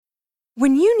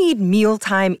When you need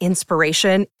mealtime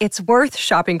inspiration, it's worth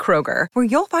shopping Kroger, where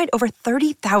you'll find over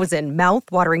 30,000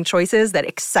 mouth-watering choices that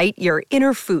excite your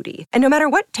inner foodie. And no matter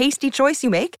what tasty choice you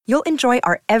make, you'll enjoy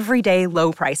our everyday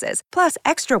low prices, plus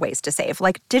extra ways to save,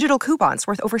 like digital coupons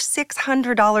worth over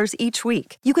 $600 each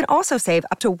week. You can also save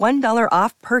up to $1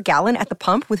 off per gallon at the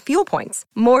pump with fuel points.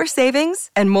 More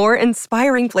savings and more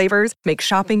inspiring flavors make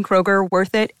shopping Kroger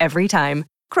worth it every time.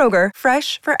 Kroger,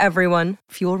 fresh for everyone.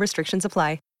 Fuel restrictions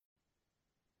apply.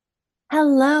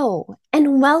 Hello,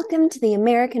 and welcome to the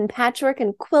American Patchwork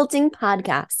and Quilting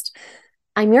Podcast.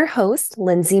 I'm your host,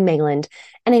 Lindsay Mayland,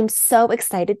 and I'm so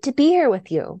excited to be here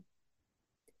with you.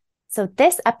 So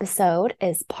this episode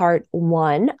is part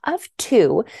 1 of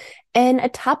 2 and a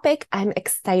topic I'm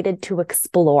excited to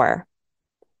explore.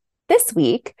 This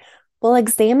week, we'll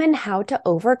examine how to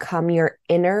overcome your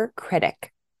inner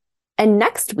critic. And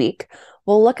next week,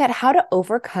 we'll look at how to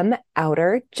overcome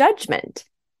outer judgment.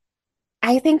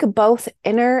 I think both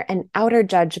inner and outer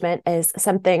judgment is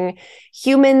something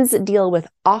humans deal with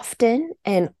often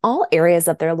in all areas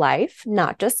of their life,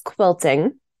 not just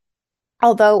quilting.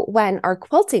 Although when our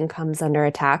quilting comes under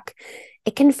attack,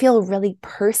 it can feel really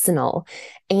personal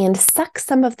and suck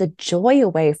some of the joy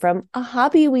away from a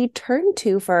hobby we turn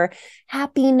to for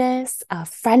happiness,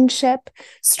 friendship,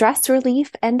 stress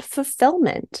relief, and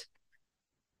fulfillment.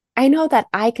 I know that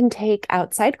I can take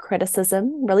outside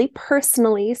criticism really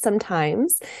personally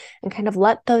sometimes and kind of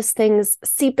let those things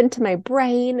seep into my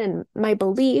brain and my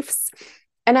beliefs.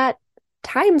 And at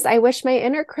times, I wish my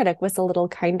inner critic was a little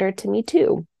kinder to me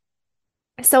too.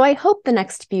 So I hope the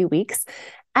next few weeks,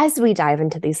 as we dive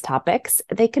into these topics,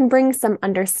 they can bring some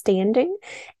understanding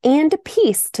and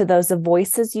peace to those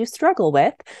voices you struggle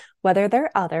with, whether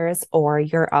they're others or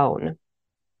your own.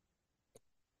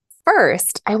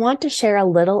 First, I want to share a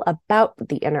little about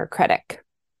the inner critic.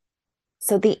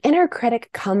 So the inner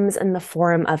critic comes in the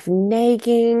form of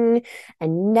nagging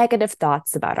and negative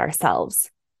thoughts about ourselves.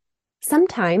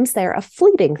 Sometimes they're a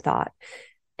fleeting thought,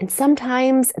 and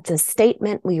sometimes it's a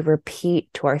statement we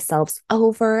repeat to ourselves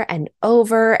over and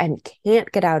over and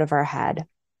can't get out of our head.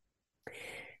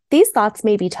 These thoughts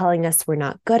may be telling us we're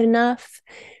not good enough.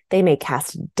 They may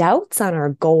cast doubts on our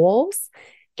goals,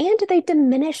 and they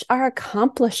diminish our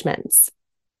accomplishments.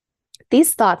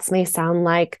 These thoughts may sound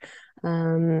like,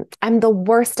 I'm the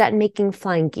worst at making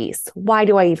flying geese. Why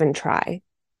do I even try?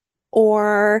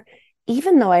 Or,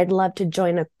 even though I'd love to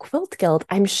join a quilt guild,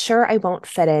 I'm sure I won't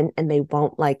fit in and they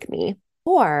won't like me.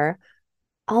 Or,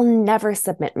 I'll never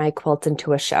submit my quilt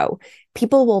into a show.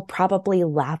 People will probably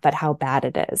laugh at how bad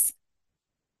it is.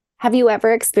 Have you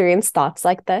ever experienced thoughts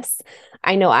like this?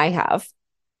 I know I have.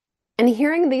 And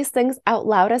hearing these things out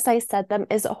loud as I said them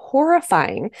is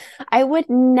horrifying. I would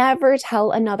never tell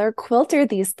another quilter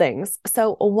these things.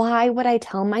 So why would I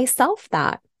tell myself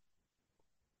that?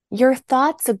 Your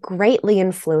thoughts greatly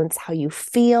influence how you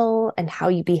feel and how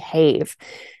you behave.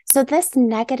 So this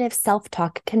negative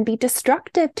self-talk can be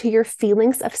destructive to your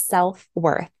feelings of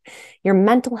self-worth, your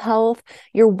mental health,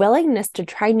 your willingness to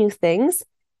try new things,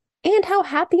 and how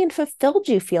happy and fulfilled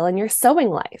you feel in your sewing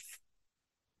life.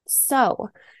 So,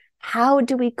 how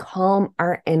do we calm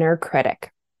our inner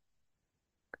critic?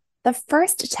 The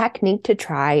first technique to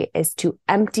try is to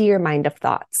empty your mind of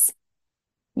thoughts.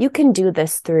 You can do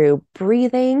this through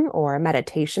breathing or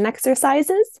meditation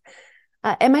exercises.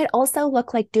 It might also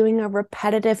look like doing a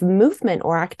repetitive movement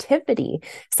or activity,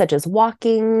 such as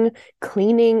walking,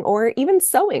 cleaning, or even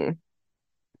sewing.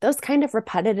 Those kind of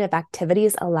repetitive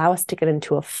activities allow us to get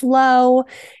into a flow,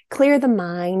 clear the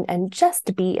mind, and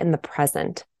just be in the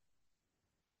present.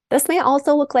 This may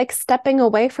also look like stepping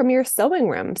away from your sewing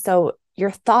room so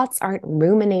your thoughts aren't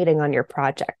ruminating on your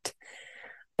project.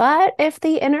 But if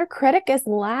the inner critic is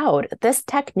loud, this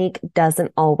technique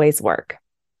doesn't always work.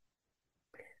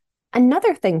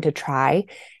 Another thing to try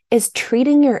is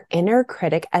treating your inner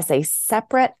critic as a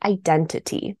separate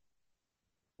identity.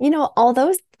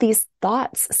 Although these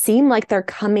thoughts seem like they're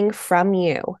coming from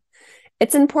you,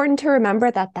 it's important to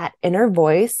remember that that inner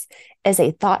voice is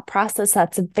a thought process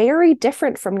that's very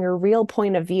different from your real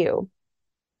point of view.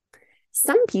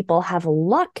 Some people have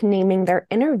luck naming their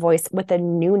inner voice with a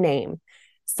new name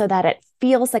so that it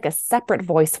feels like a separate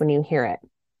voice when you hear it.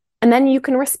 And then you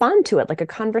can respond to it like a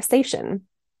conversation.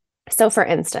 So for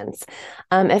instance,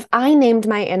 if I named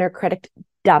my inner critic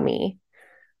Dummy,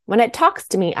 when it talks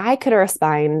to me, I could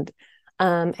respond,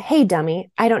 hey,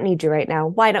 Dummy, I don't need you right now.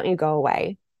 Why don't you go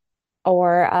away?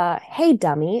 Or, hey,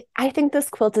 Dummy, I think this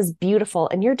quilt is beautiful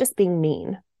and you're just being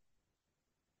mean.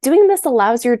 Doing this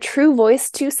allows your true voice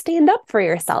to stand up for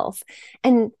yourself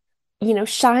and,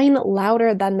 shine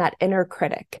louder than that inner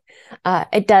critic.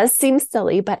 It does seem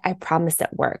silly, but I promise it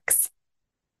works.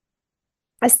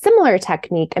 A similar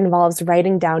technique involves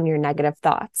writing down your negative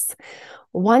thoughts.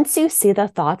 Once you see the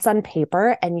thoughts on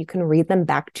paper and you can read them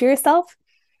back to yourself,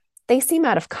 they seem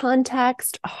out of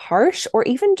context, harsh, or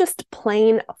even just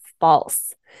plain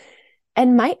false,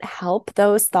 and might help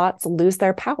those thoughts lose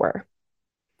their power.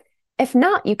 If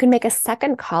not, you can make a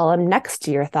second column next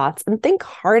to your thoughts and think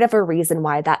hard of a reason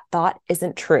why that thought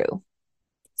isn't true.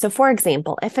 So, for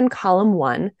example, if in column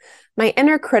 1, my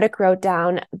inner critic wrote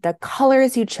down, "The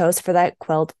colors you chose for that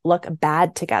quilt look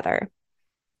bad together,"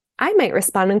 I might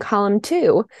respond in column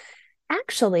 2,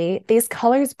 "Actually, these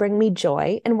colors bring me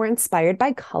joy and were inspired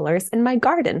by colors in my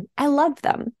garden. I love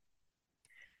them."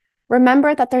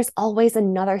 Remember that there's always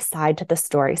another side to the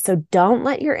story, so don't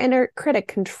let your inner critic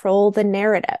control the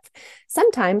narrative.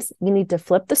 Sometimes you need to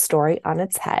flip the story on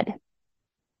its head.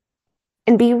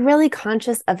 And be really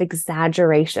conscious of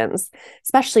exaggerations,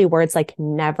 especially words like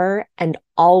never and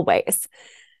always.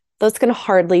 Those can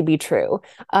hardly be true.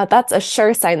 That's a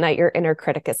sure sign that your inner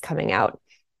critic is coming out.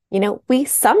 We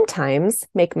sometimes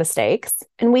make mistakes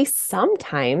and we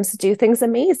sometimes do things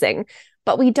amazing,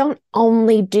 but we don't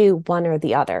only do one or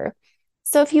the other.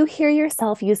 So if you hear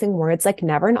yourself using words like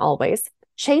never and always,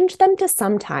 change them to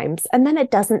sometimes, and then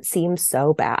it doesn't seem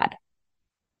so bad.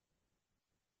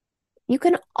 You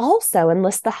can also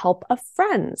enlist the help of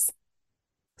friends.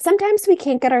 Sometimes we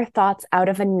can't get our thoughts out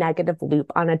of a negative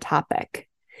loop on a topic.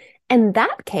 In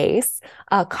that case,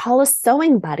 call a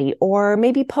sewing buddy or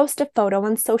maybe post a photo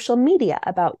on social media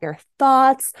about your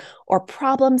thoughts or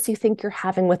problems you think you're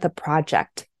having with a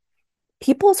project.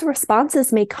 People's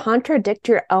responses may contradict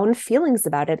your own feelings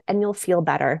about it, and you'll feel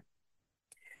better.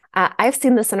 I've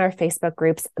seen this in our Facebook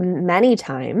groups many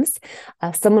times.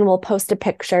 Someone will post a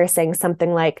picture saying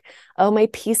something like, "Oh, my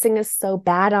piecing is so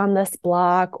bad on this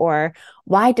block," or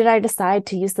 "Why did I decide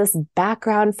to use this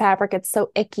background fabric? It's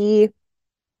so icky."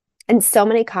 And so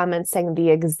many comments saying the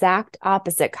exact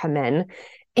opposite come in.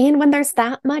 And when there's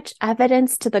that much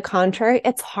evidence to the contrary,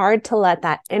 it's hard to let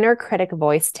that inner critic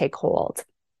voice take hold.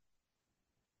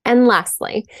 And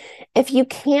lastly, if you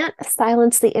can't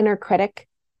silence the inner critic,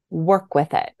 work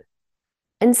with it.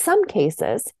 In some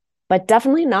cases, but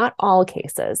definitely not all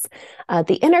cases,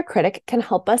 the inner critic can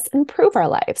help us improve our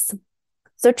lives.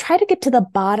 So try to get to the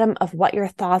bottom of what your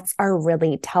thoughts are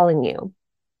really telling you.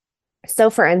 So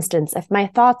for instance, if my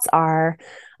thoughts are,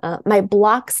 my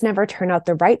blocks never turn out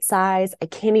the right size, I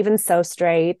can't even sew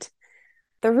straight,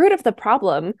 the root of the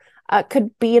problem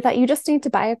could be that you just need to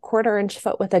buy a 1/4-inch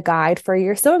foot with a guide for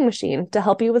your sewing machine to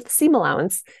help you with seam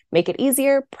allowance. Make it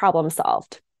easier, problem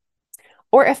solved.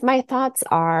 Or if my thoughts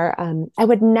are, I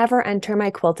would never enter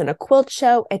my quilt in a quilt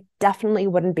show, it definitely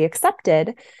wouldn't be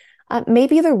accepted.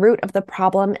 Maybe the root of the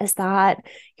problem is that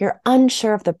you're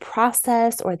unsure of the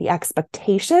process or the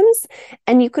expectations,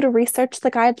 and you could research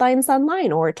the guidelines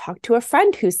online or talk to a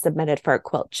friend who's submitted for a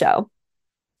quilt show.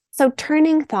 So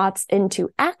turning thoughts into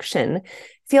action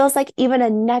feels like even a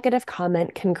negative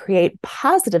comment can create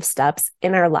positive steps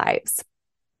in our lives.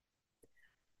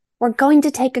 We're going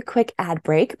to take a quick ad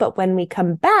break, but when we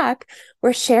come back,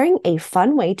 we're sharing a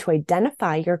fun way to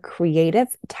identify your creative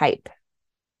type.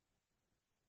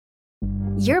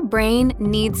 Your brain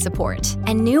needs support,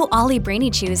 and new Ollie Brainy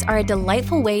Chews are a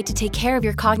delightful way to take care of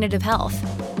your cognitive health.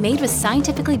 Made with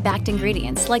scientifically backed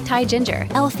ingredients like Thai ginger,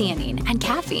 L-theanine, and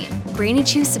caffeine, Brainy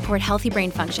Chews support healthy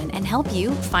brain function and help you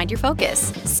find your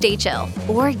focus, stay chill,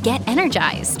 or get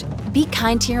energized. Be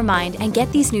kind to your mind and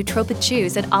get these nootropic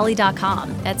chews at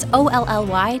ollie.com. That's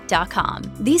OLLY.com.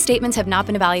 These statements have not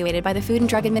been evaluated by the Food and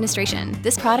Drug Administration.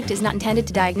 This product is not intended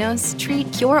to diagnose,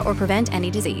 treat, cure, or prevent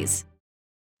any disease.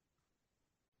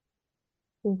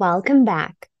 Welcome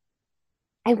back.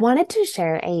 I wanted to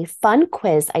share a fun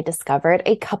quiz I discovered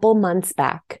a couple months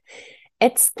back.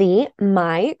 It's the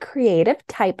My Creative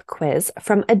Type quiz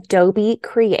from Adobe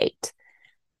Create.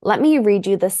 Let me read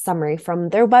you the summary from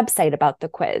their website about the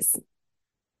quiz.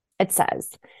 It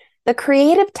says, the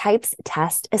Creative Types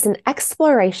test is an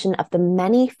exploration of the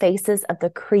many faces of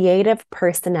the creative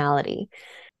personality.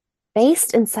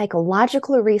 Based in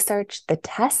psychological research, the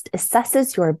test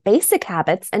assesses your basic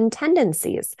habits and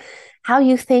tendencies, how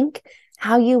you think,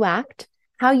 how you act,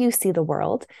 how you see the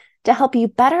world, to help you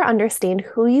better understand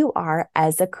who you are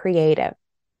as a creative.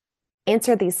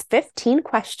 Answer these 15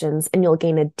 questions and you'll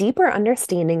gain a deeper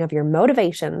understanding of your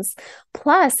motivations,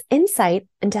 plus insight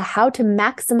into how to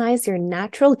maximize your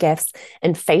natural gifts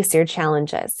and face your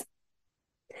challenges.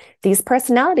 These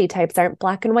personality types aren't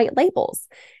black and white labels.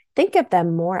 Think of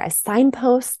them more as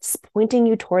signposts pointing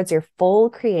you towards your full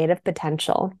creative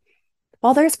potential.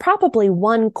 While there's probably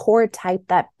one core type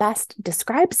that best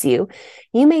describes you,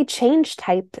 you may change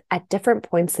type at different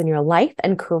points in your life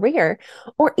and career,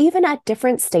 or even at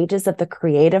different stages of the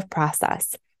creative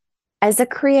process. As a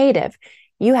creative,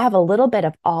 you have a little bit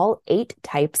of all 8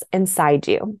 types inside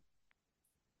you.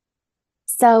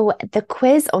 So the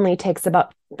quiz only takes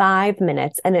about 5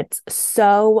 minutes, and it's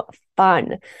so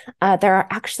fun. There are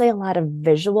actually a lot of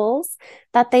visuals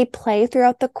that they play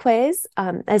throughout the quiz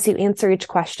as you answer each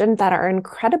question that are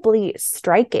incredibly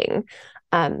striking.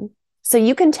 So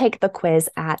you can take the quiz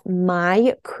at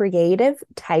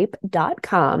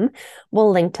mycreativetype.com.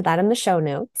 We'll link to that in the show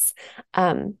notes.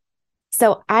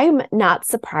 So I'm not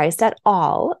surprised at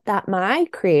all that my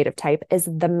creative type is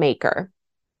the maker.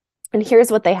 And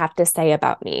here's what they have to say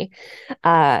about me.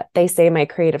 They say my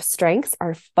creative strengths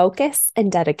are focus and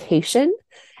dedication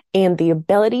and the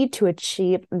ability to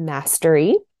achieve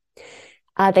mastery.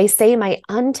 They say my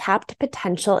untapped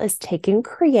potential is taking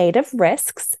creative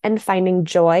risks and finding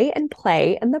joy and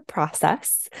play in the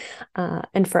process.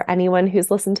 And for anyone who's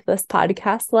listened to this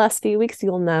podcast the last few weeks,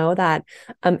 you'll know that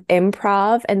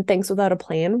improv and things without a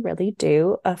plan really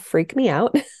do freak me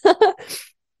out.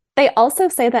 They also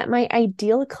say that my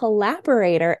ideal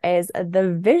collaborator is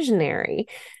the visionary.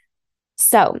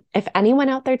 So if anyone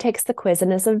out there takes the quiz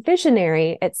and is a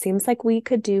visionary, it seems like we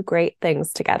could do great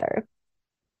things together.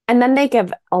 And then they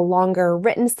give a longer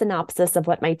written synopsis of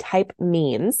what my type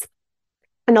means.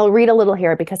 And I'll read a little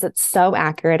here because it's so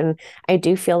accurate. And I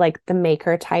do feel like the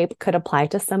maker type could apply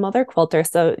to some other quilter.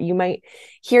 So you might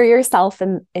hear yourself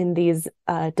in these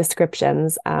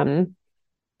descriptions.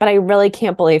 But I really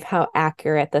can't believe how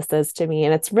accurate this is to me.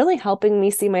 And it's really helping me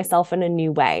see myself in a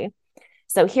new way.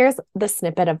 So here's the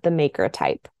snippet of the maker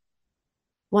type.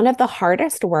 One of the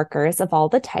hardest workers of all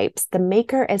the types, the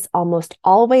maker is almost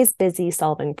always busy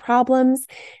solving problems,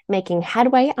 making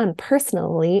headway on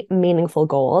personally meaningful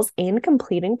goals, and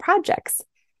completing projects.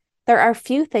 There are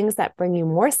few things that bring you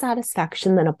more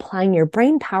satisfaction than applying your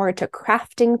brain power to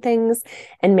crafting things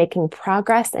and making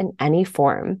progress in any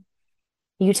form.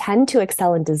 You tend to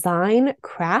excel in design,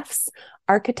 crafts,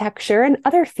 architecture, and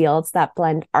other fields that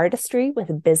blend artistry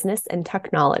with business and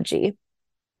technology.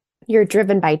 You're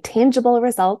driven by tangible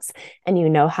results, and you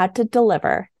know how to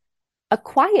deliver. A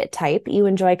quiet type, you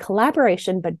enjoy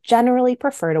collaboration, but generally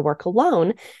prefer to work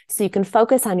alone so you can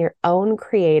focus on your own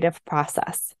creative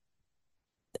process.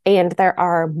 And there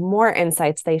are more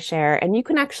insights they share, and you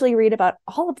can actually read about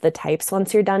all of the types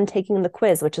once you're done taking the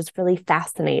quiz, which is really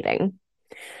fascinating.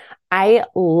 I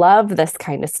love this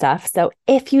kind of stuff. So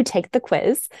if you take the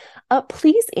quiz,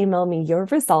 please email me your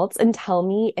results and tell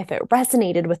me if it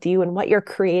resonated with you and what your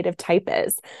creative type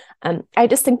is. I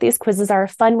just think these quizzes are a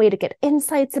fun way to get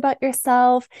insights about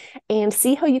yourself and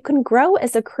see how you can grow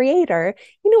as a creator,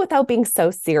 without being so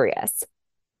serious.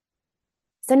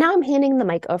 So now I'm handing the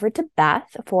mic over to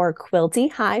Beth for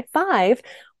Quilty High Five,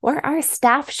 where our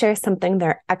staff shares something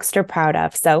they're extra proud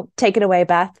of. So take it away,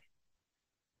 Beth.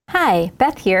 Hi,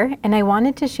 Beth here, and I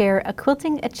wanted to share a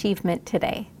quilting achievement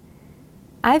today.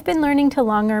 I've been learning to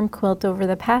long arm quilt over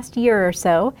the past year or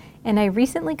so, and I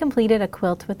recently completed a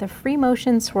quilt with a free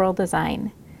motion swirl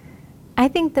design. I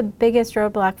think the biggest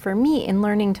roadblock for me in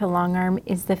learning to long arm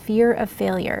is the fear of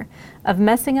failure, of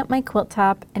messing up my quilt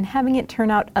top and having it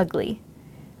turn out ugly.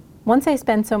 Once I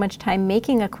spend so much time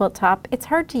making a quilt top, it's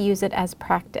hard to use it as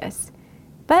practice.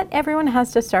 But everyone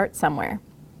has to start somewhere.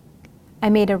 I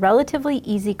made a relatively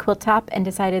easy quilt top and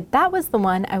decided that was the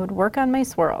one I would work on my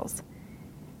swirls.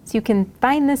 So you can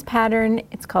find this pattern.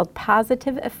 It's called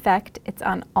Positive Effect. It's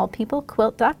on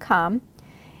allpeoplequilt.com.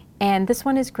 And this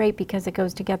one is great because it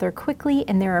goes together quickly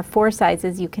and there are 4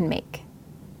 sizes you can make.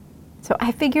 So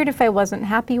I figured if I wasn't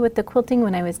happy with the quilting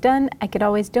when I was done, I could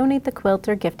always donate the quilt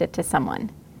or gift it to someone.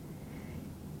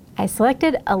 I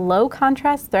selected a low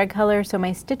contrast thread color so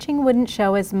my stitching wouldn't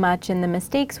show as much and the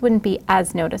mistakes wouldn't be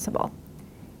as noticeable.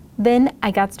 Then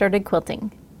I got started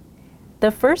quilting. The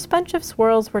first bunch of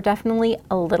swirls were definitely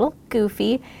a little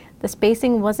goofy. The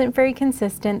spacing wasn't very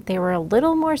consistent. They were a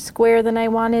little more square than I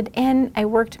wanted, and I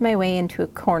worked my way into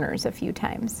corners a few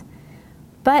times.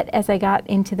 But as I got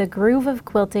into the groove of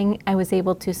quilting, I was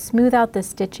able to smooth out the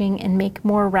stitching and make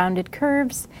more rounded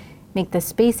curves, make the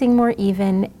spacing more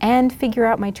even, and figure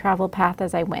out my travel path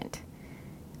as I went.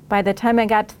 By the time I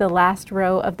got to the last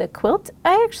row of the quilt,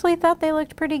 I actually thought they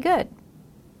looked pretty good.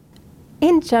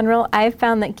 In general, I've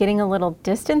found that getting a little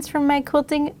distance from my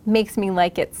quilting makes me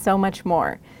like it so much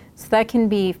more. So that can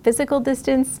be physical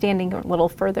distance, standing a little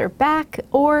further back,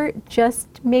 or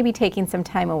just maybe taking some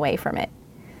time away from it.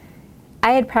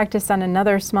 I had practiced on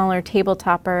another smaller table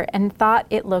topper and thought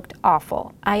it looked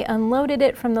awful. I unloaded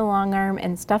it from the long arm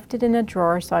and stuffed it in a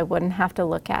drawer so I wouldn't have to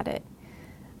look at it.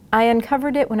 I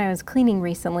uncovered it when I was cleaning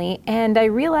recently, and I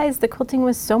realized the quilting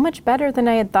was so much better than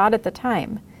I had thought at the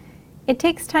time. It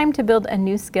takes time to build a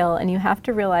new skill, and you have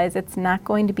to realize it's not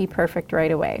going to be perfect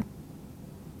right away.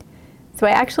 So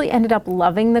I actually ended up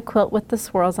loving the quilt with the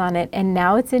swirls on it, and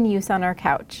now it's in use on our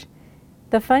couch.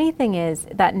 The funny thing is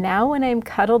that now when I'm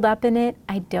cuddled up in it,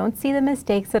 I don't see the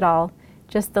mistakes at all,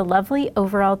 just the lovely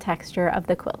overall texture of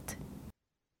the quilt.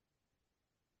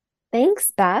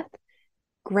 Thanks, Beth.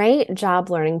 Great job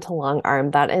learning to long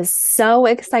arm. That is so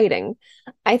exciting.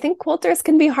 I think quilters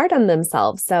can be hard on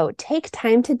themselves, so take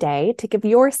time today to give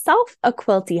yourself a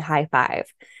quilty high five.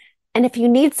 And if you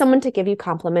need someone to give you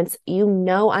compliments, you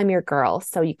know I'm your girl,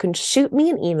 so you can shoot me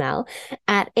an email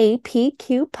at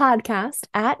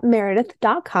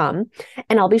apqpodcast@meredith.com,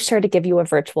 and I'll be sure to give you a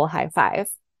virtual high five.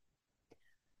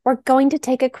 We're going to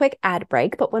take a quick ad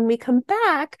break, but when we come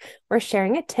back, we're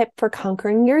sharing a tip for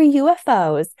conquering your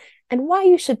UFOs and why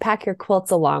you should pack your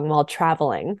quilts along while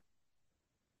traveling.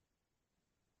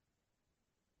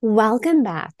 Welcome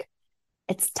back.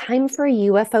 It's time for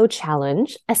UFO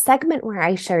Challenge, a segment where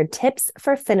I share tips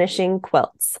for finishing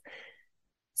quilts.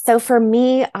 So for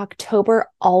me, October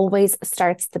always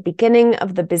starts the beginning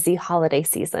of the busy holiday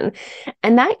season,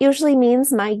 and that usually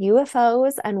means my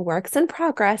UFOs and works in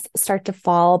progress start to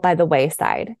fall by the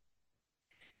wayside.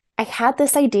 I had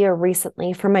this idea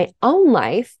recently for my own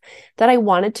life that I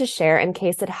wanted to share in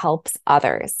case it helps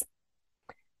others.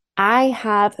 I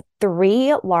have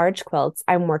 3 large quilts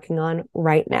I'm working on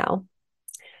right now,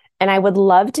 and I would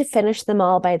love to finish them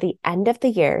all by the end of the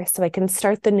year so I can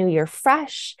start the new year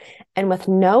fresh and with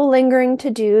no lingering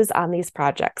to-dos on these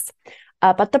projects.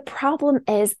 But the problem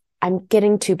is I'm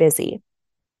getting too busy.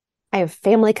 I have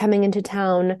family coming into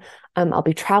town. I'll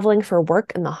be traveling for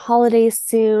work in the holidays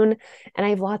soon. And I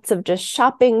have lots of just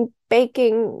shopping,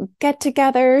 baking,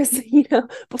 get-togethers,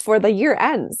 before the year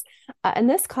ends. And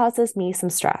this causes me some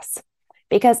stress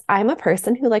because I'm a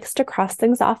person who likes to cross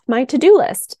things off my to-do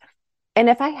list. And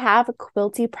if I have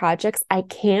quilty projects I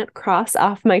can't cross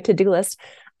off my to-do list,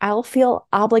 I'll feel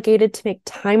obligated to make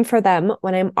time for them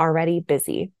when I'm already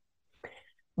busy.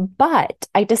 But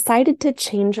I decided to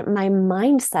change my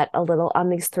mindset a little on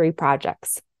these 3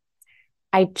 projects.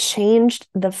 I changed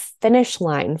the finish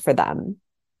line for them.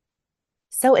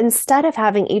 So instead of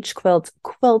having each quilt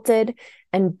quilted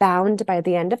and bound by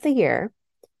the end of the year,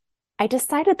 I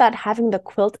decided that having the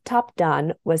quilt top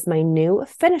done was my new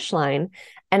finish line,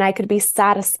 and I could be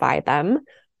satisfied them,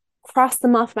 cross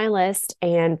them off my list,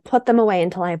 and put them away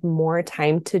until I have more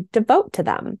time to devote to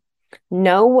them.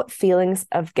 No feelings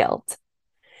of guilt.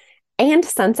 And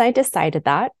since I decided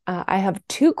that, I have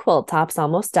 2 quilt tops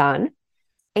almost done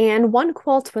and 1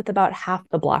 quilt with about half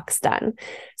the blocks done.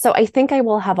 So I think I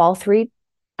will have all 3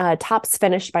 tops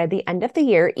finished by the end of the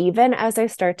year, even as I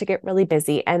start to get really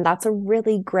busy. And that's a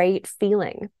really great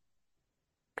feeling.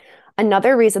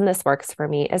 Another reason this works for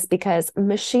me is because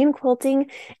machine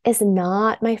quilting is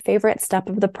not my favorite step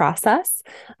of the process.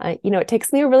 It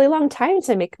takes me a really long time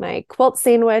to make my quilt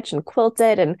sandwich and quilt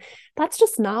it, and that's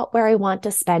just not where I want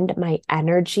to spend my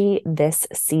energy this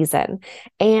season.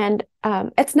 And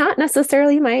it's not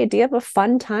necessarily my idea of a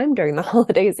fun time during the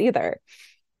holidays either.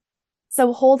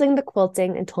 So holding the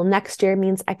quilting until next year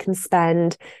means I can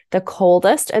spend the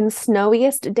coldest and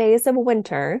snowiest days of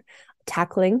winter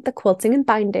tackling the quilting and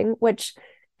binding, which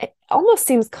it almost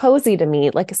seems cozy to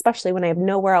me, like especially when I have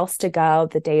nowhere else to go,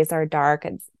 the days are dark,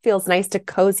 it feels nice to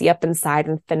cozy up inside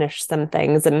and finish some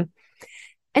things. And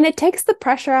it takes the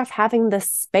pressure off having the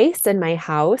space in my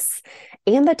house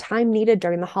and the time needed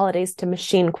during the holidays to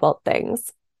machine quilt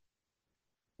things.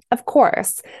 Of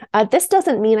course, this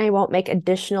doesn't mean I won't make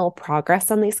additional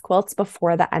progress on these quilts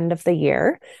before the end of the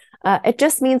year. It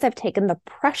just means I've taken the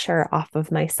pressure off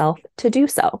of myself to do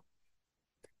so.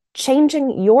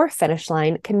 Changing your finish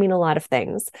line can mean a lot of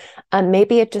things.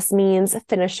 Maybe it just means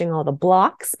finishing all the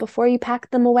blocks before you pack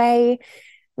them away.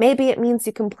 Maybe it means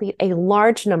you complete a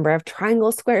large number of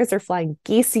triangle squares or flying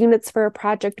geese units for a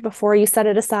project before you set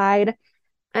it aside.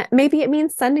 Maybe it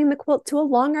means sending the quilt to a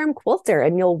long arm quilter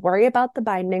and you'll worry about the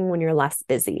binding when you're less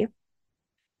busy.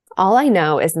 All I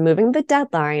know is moving the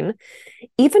deadline,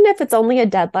 even if it's only a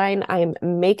deadline I'm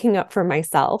making up for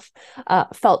myself,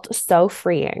 felt so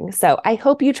freeing. So I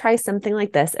hope you try something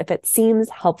like this if it seems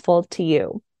helpful to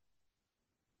you.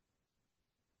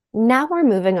 Now we're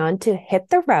moving on to Hit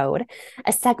the Road,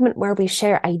 a segment where we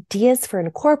share ideas for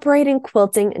incorporating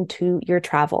quilting into your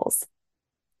travels.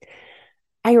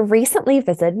 I recently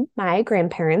visited my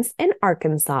grandparents in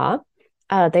Arkansas.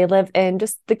 They live in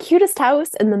just the cutest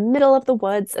house in the middle of the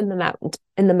woods in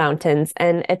the mountains,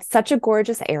 and it's such a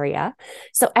gorgeous area.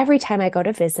 So every time I go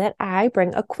to visit, I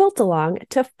bring a quilt along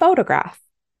to photograph.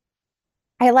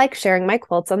 I like sharing my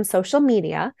quilts on social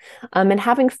media and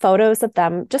having photos of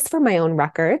them just for my own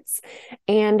records.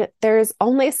 And there's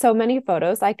only so many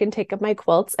photos I can take of my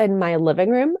quilts in my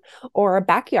living room or a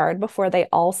backyard before they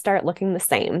all start looking the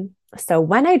same. So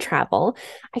when I travel,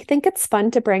 I think it's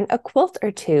fun to bring a quilt or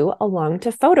two along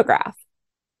to photograph.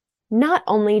 Not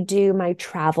only do my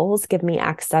travels give me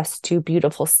access to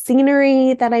beautiful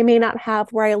scenery that I may not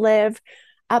have where I live,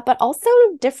 but also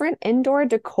different indoor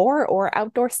decor or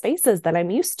outdoor spaces that I'm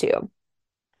used to.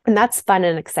 And that's fun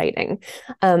and exciting.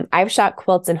 I've shot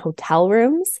quilts in hotel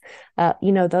rooms.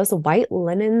 Those white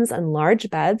linens and large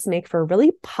beds make for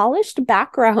really polished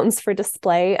backgrounds for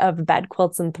display of bed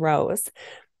quilts and throws.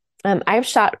 I've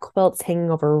shot quilts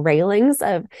hanging over railings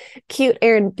of cute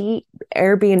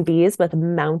Airbnbs with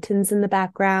mountains in the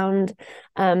background.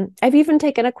 I've even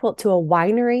taken a quilt to a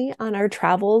winery on our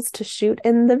travels to shoot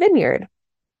in the vineyard.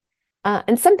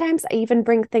 And sometimes I even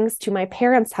bring things to my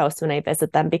parents' house when I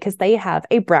visit them because they have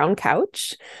a brown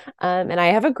couch and I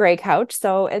have a gray couch.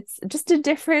 So it's just a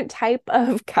different type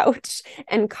of couch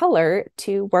and color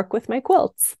to work with my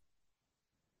quilts.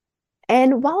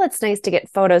 And while it's nice to get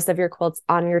photos of your quilts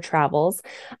on your travels,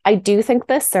 I do think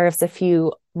this serves a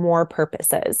few more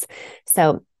purposes.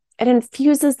 So it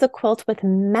infuses the quilt with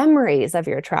memories of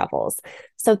your travels.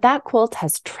 So that quilt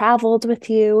has traveled with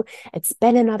you. It's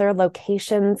been in other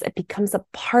locations. It becomes a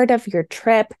part of your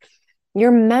trip.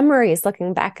 Your memories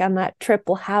looking back on that trip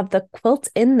will have the quilt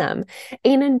in them.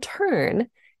 And in turn,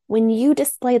 when you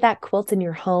display that quilt in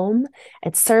your home,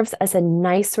 it serves as a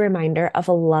nice reminder of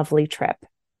a lovely trip.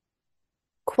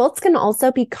 Quilts can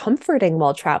also be comforting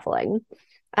while traveling.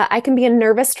 I can be a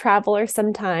nervous traveler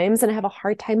sometimes and have a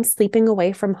hard time sleeping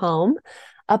away from home,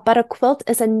 but a quilt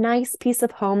is a nice piece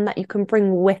of home that you can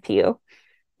bring with you.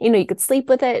 You could sleep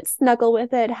with it, snuggle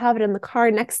with it, have it in the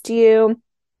car next to you.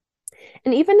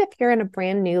 And even if you're in a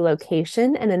brand new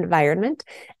location and environment,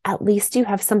 at least you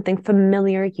have something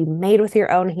familiar you made with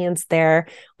your own hands there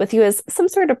with you as some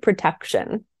sort of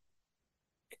protection.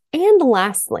 And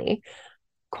lastly,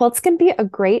 quilts can be a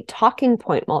great talking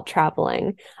point while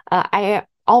traveling. I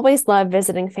always love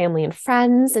visiting family and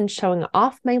friends and showing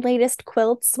off my latest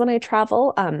quilts when I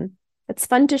travel. It's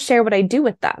fun to share what I do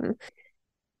with them.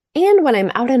 And when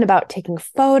I'm out and about taking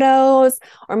photos,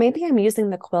 or maybe I'm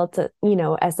using the quilt,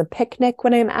 as a picnic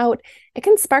when I'm out, it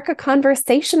can spark a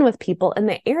conversation with people in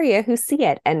the area who see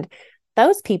it. And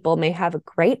those people may have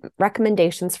great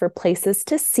recommendations for places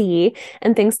to see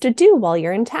and things to do while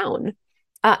you're in town.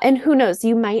 And who knows,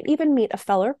 you might even meet a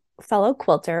fellow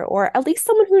quilter, or at least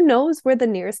someone who knows where the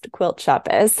nearest quilt shop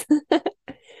is.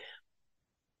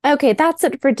 Okay, that's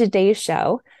it for today's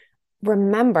show.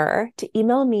 Remember to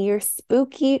email me your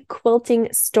spooky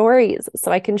quilting stories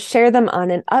so I can share them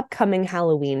on an upcoming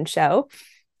Halloween show.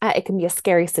 It can be a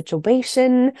scary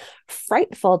situation,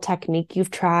 frightful technique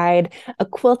you've tried, a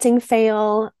quilting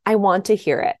fail. I want to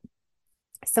hear it.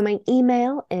 So my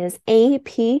email is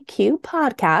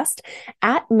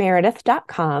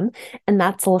apqpodcast@meredith.com, and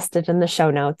that's listed in the show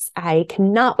notes. I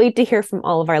cannot wait to hear from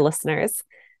all of our listeners.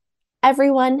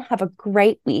 Everyone, have a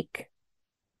great week.